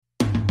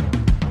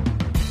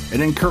An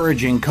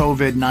encouraging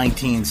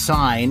COVID-19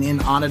 sign in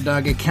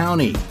Onondaga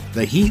County.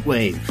 The heat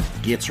wave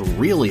gets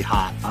really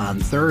hot on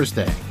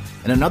Thursday.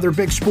 And another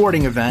big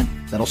sporting event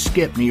that'll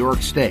skip New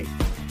York State.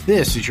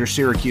 This is your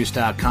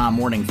Syracuse.com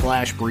morning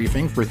flash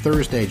briefing for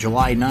Thursday,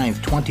 July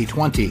 9th,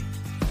 2020.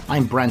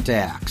 I'm Brent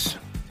Axe.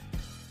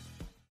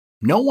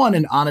 No one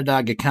in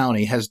Onondaga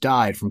County has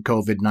died from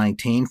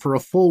COVID-19 for a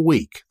full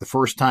week, the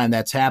first time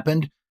that's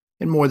happened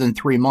in more than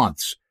 3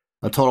 months.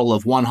 A total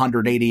of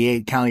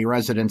 188 county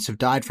residents have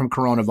died from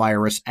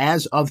coronavirus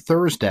as of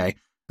Thursday,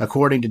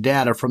 according to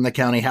data from the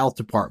county health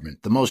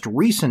department. The most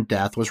recent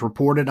death was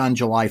reported on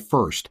July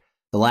 1st.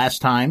 The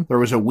last time there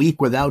was a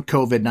week without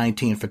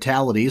COVID-19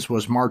 fatalities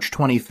was March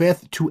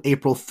 25th to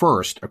April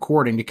 1st,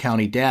 according to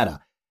county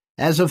data.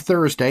 As of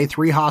Thursday,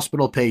 3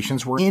 hospital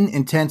patients were in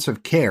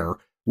intensive care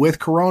with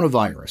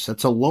coronavirus.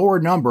 That's a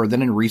lower number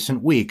than in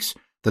recent weeks.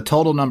 The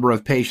total number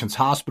of patients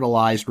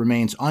hospitalized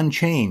remains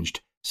unchanged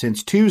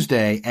since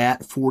Tuesday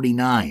at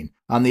 49.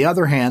 On the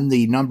other hand,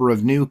 the number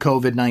of new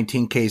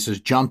COVID-19 cases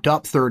jumped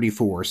up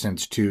 34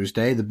 since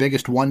Tuesday, the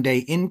biggest one-day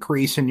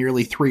increase in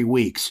nearly 3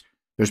 weeks.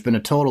 There's been a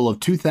total of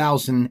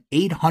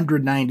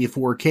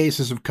 2,894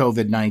 cases of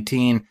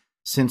COVID-19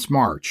 since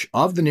March.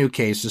 Of the new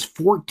cases,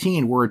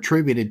 14 were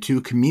attributed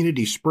to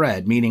community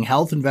spread, meaning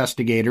health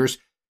investigators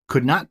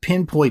could not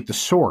pinpoint the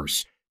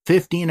source.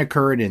 15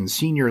 occurred in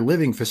senior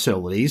living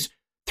facilities.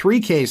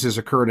 3 cases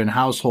occurred in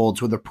households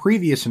with a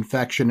previous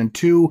infection, and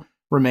 2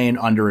 remain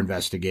under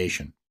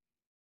investigation.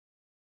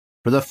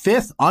 For the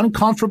 5th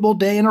uncomfortable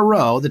day in a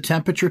row, the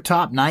temperature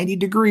topped 90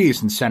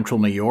 degrees in central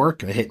New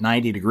York. It hit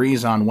 90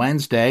 degrees on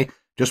Wednesday,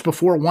 just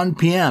before 1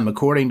 p.m.,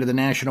 according to the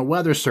National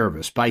Weather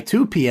Service. By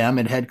 2 p.m.,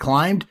 it had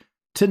climbed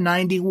to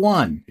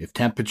 91. If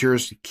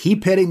temperatures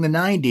keep hitting the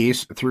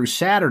 90s through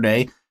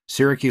Saturday,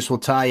 Syracuse will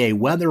tie a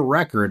weather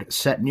record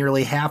set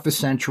nearly half a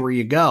century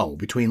ago.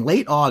 Between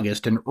late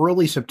August and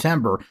early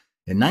September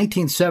in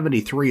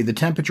 1973, the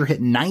temperature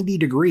hit 90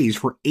 degrees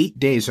for 8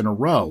 days in a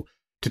row.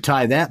 To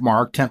tie that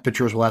mark,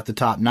 temperatures will have to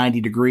top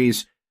 90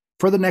 degrees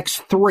for the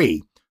next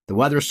 3. The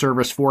Weather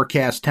Service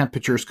forecasts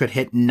temperatures could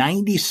hit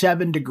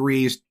 97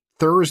 degrees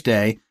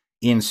Thursday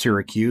in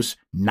Syracuse,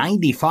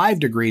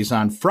 95 degrees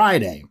on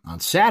Friday. On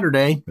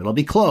Saturday, it'll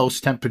be close.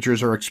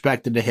 Temperatures are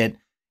expected to hit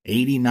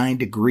 89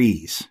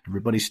 degrees.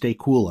 Everybody stay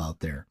cool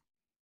out there.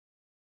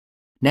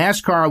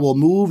 NASCAR will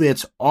move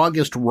its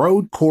August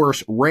road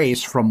course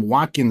race from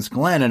Watkins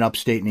Glen in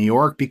upstate New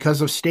York because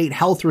of state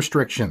health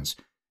restrictions,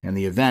 and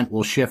the event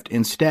will shift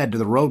instead to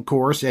the road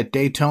course at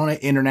Daytona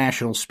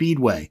International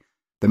Speedway.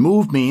 The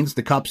move means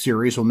the Cup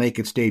Series will make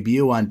its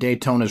debut on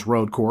Daytona's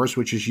road course,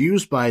 which is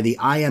used by the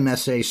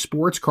IMSA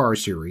Sports Car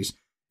Series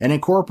and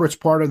incorporates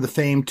part of the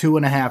famed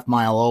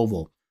 2.5-mile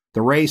oval.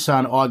 The race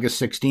on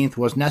August 16th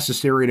was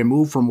necessary to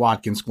move from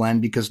Watkins Glen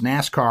because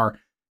NASCAR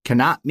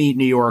cannot meet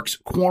New York's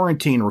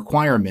quarantine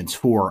requirements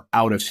for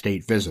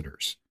out-of-state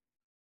visitors.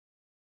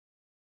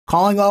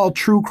 Calling all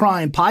true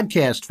crime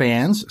podcast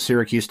fans,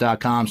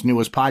 Syracuse.com's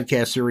newest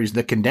podcast series,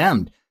 The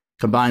Condemned,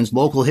 combines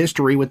local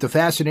history with the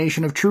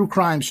fascination of true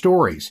crime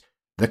stories.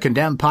 The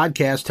Condemned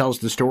podcast tells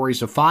the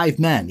stories of 5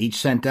 men, each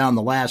sent down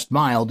the last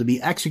mile to be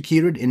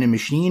executed in a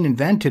machine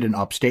invented in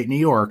upstate New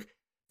York,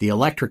 the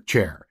electric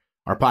chair.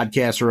 Our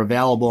podcasts are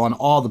available on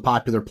all the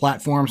popular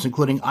platforms,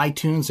 including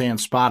iTunes and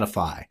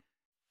Spotify.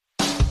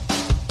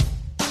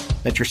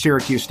 That's your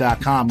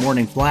Syracuse.com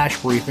morning flash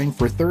briefing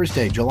for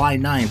Thursday, July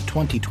 9th,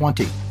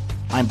 2020.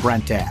 I'm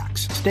Brent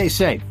Axe. Stay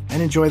safe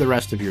and enjoy the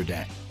rest of your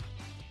day.